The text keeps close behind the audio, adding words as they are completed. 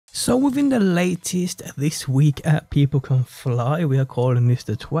So within the latest this week at People Can Fly, we are calling this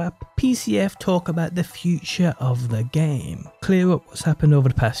the TWAP, PCF talk about the future of the game, clear up what's happened over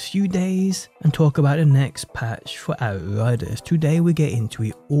the past few days, and talk about the next patch for Outriders. Today we get into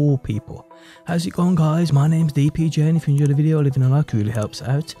it all, people. How's it going, guys? My name's DPJ, and if you enjoyed the video, leaving a like really helps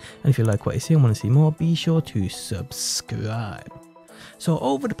out, and if you like what you see and want to see more, be sure to subscribe. So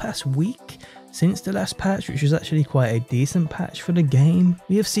over the past week, since the last patch, which was actually quite a decent patch for the game,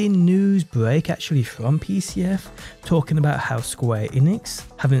 we have seen news break actually from PCF talking about how Square Enix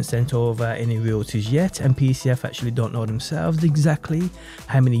haven't sent over any royalties yet, and PCF actually don't know themselves exactly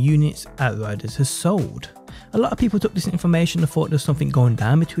how many units Outriders has sold. A lot of people took this information and thought there's something going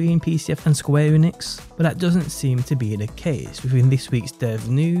down between PCF and Square Enix, but that doesn't seem to be the case. Within this week's dev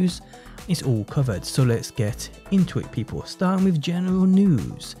news, it's all covered, so let's get into it, people. Starting with general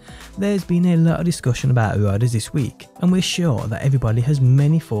news. There's been a lot of discussion about Outriders this week, and we're sure that everybody has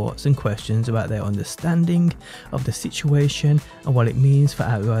many thoughts and questions about their understanding of the situation and what it means for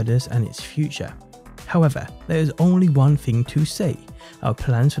Outriders and its future. However, there is only one thing to say. Our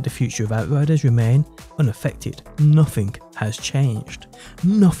plans for the future of Outriders remain unaffected. Nothing has changed.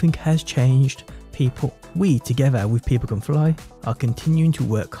 Nothing has changed, people. We, together with People Can Fly, are continuing to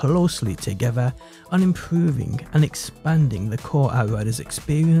work closely together on improving and expanding the core Outriders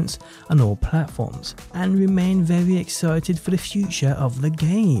experience on all platforms, and remain very excited for the future of the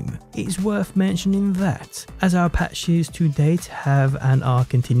game. It's worth mentioning that, as our patches to date have and are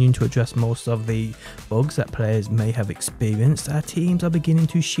continuing to address most of the bugs that players may have experienced, our teams are beginning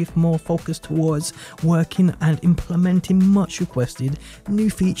to shift more focus towards working and implementing much requested new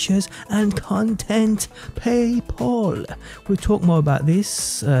features and content. People, we'll talk more about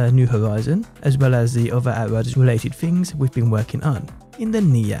this new horizon as well as the other Outriders related things we've been working on in the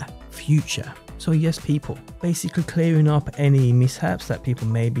near future. So yes, people, basically clearing up any mishaps that people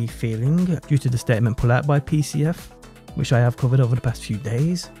may be feeling due to the statement put out by PCF, which I have covered over the past few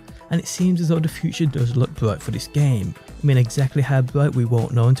days. And it seems as though the future does look bright for this game. I mean, exactly how bright we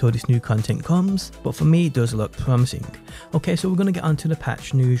won't know until this new content comes, but for me it does look promising. Okay, so we're going to get onto the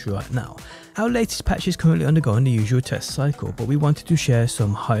patch news right now. Our latest patch is currently undergoing the usual test cycle, but we wanted to share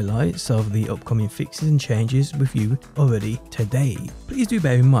some highlights of the upcoming fixes and changes with you already today. Please do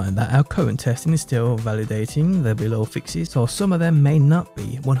bear in mind that our current testing is still validating the below fixes, so some of them may not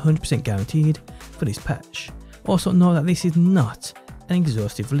be 100% guaranteed for this patch. Also know that this is not an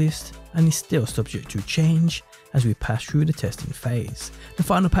exhaustive list and is still subject to change as we pass through the testing phase. The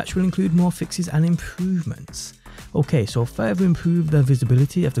final patch will include more fixes and improvements. Okay, so further improve the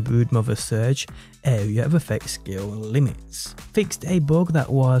visibility of the Broodmother Surge area of effect skill limits. Fixed a bug that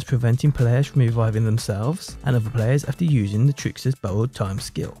was preventing players from reviving themselves and other players after using the Trickster's borrowed time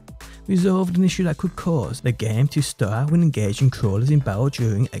skill. Resolved an issue that could cause the game to stutter when engaging crawlers in battle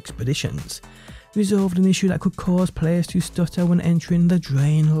during expeditions. Resolved an issue that could cause players to stutter when entering the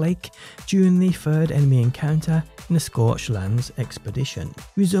Drain Lake during the third enemy encounter in the Scorched Lands expedition.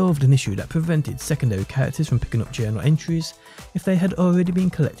 Resolved an issue that prevented secondary characters from picking up journal entries if they had already been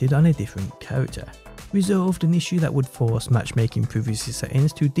collected on a different character. Resolved an issue that would force matchmaking privacy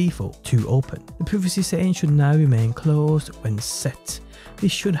settings to default to open. The privacy settings should now remain closed when set.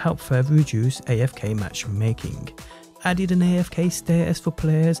 This should help further reduce AFK matchmaking. Added an AFK status for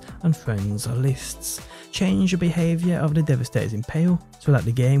players on friends lists. Change the behaviour of the Devastator's Impale so that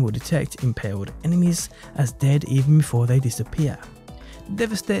the game will detect impaled enemies as dead even before they disappear. The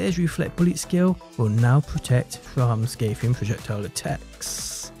Devastator's Reflect Bullet skill will now protect from scathing projectile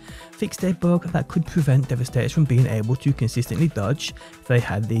attacks. Fixed a bug that could prevent Devastators from being able to consistently dodge if they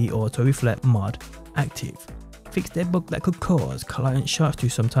had the Auto Reflect mod active. Fixed a bug that could cause client shots to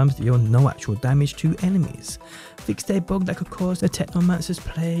sometimes deal no actual damage to enemies. Fixed a bug that could cause the Technomancer's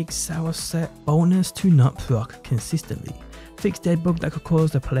Plague Sour set bonus to not proc consistently. Fixed a bug that could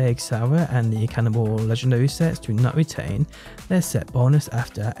cause the Plague Sour and the Cannibal Legendary sets to not retain their set bonus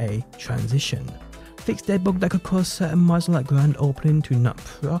after a transition. Fixed a bug that could cause certain mods like Grand Opening to not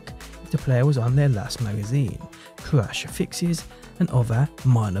proc if the player was on their last magazine. Crash fixes and other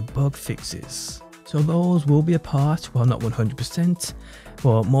minor bug fixes. So those will be a part, well not 100%,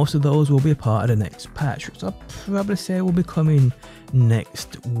 but most of those will be a part of the next patch, which I'll probably say will be coming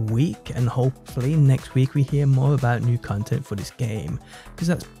next week, and hopefully next week we hear more about new content for this game, because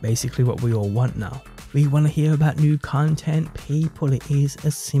that's basically what we all want now. We want to hear about new content, people. It is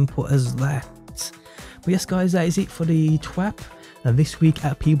as simple as that. But yes guys, that is it for the TWAP. This week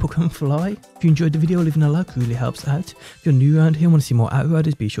at People Can Fly. If you enjoyed the video, leaving a like really helps out. If you're new around here and want to see more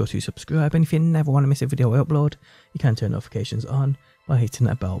Outriders, be sure to subscribe. And if you never want to miss a video I upload, you can turn notifications on by hitting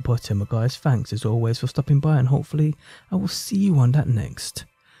that bell button. But guys, thanks as always for stopping by, and hopefully I will see you on that next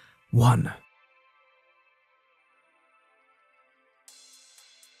 1.